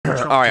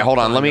right, hold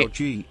on. Let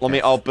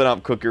me open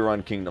up Cookie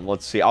Run Kingdom.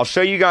 Let's see. I'll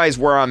show you guys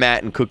where I'm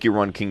at in Cookie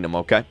Run Kingdom,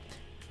 okay?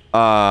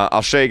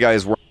 I'll show you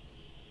guys where...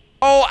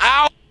 Oh,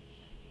 ow!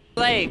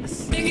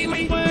 Legs. They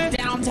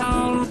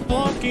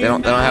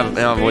don't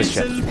have voice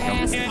chat.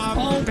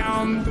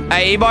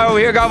 Hey, anybody over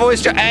here got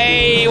voice chat?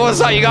 Hey, what's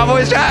up? You got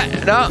voice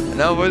chat?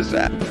 No voice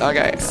chat.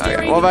 Okay.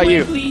 What about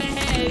you?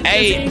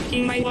 Hey,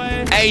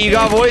 you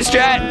got voice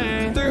chat?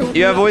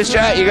 You have voice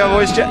chat? You got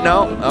voice chat?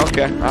 No?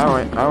 Okay. All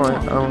right.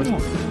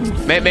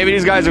 Maybe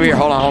these guys over here.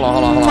 Hold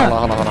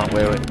on.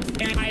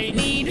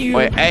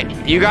 Wait. Hey,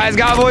 you guys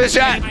got voice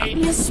chat?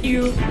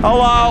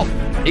 Hello?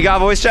 You got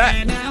voice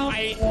chat?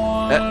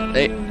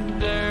 Hey.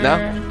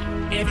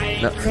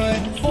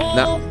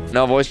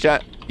 No voice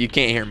chat? You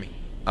can't hear me.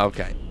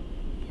 Okay.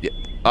 Yeah.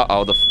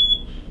 Uh-oh,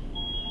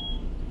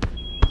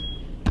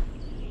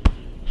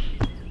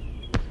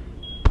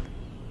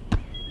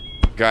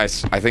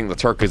 guys, I think the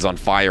Turk is on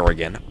fire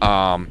again.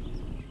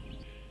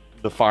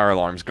 The fire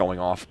alarm's going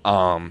off.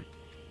 I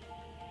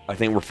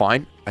think we're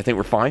fine.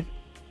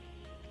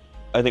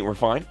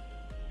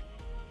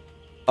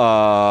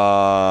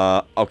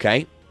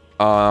 Okay.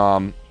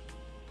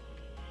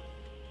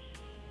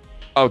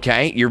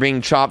 Okay, you're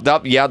being chopped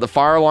up. Yeah, the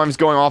fire alarm's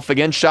going off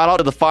again. Shout out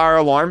to the fire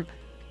alarm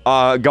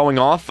going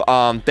off.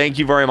 Thank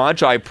you very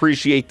much. I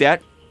appreciate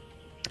that.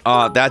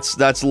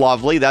 That's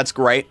lovely. That's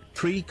great.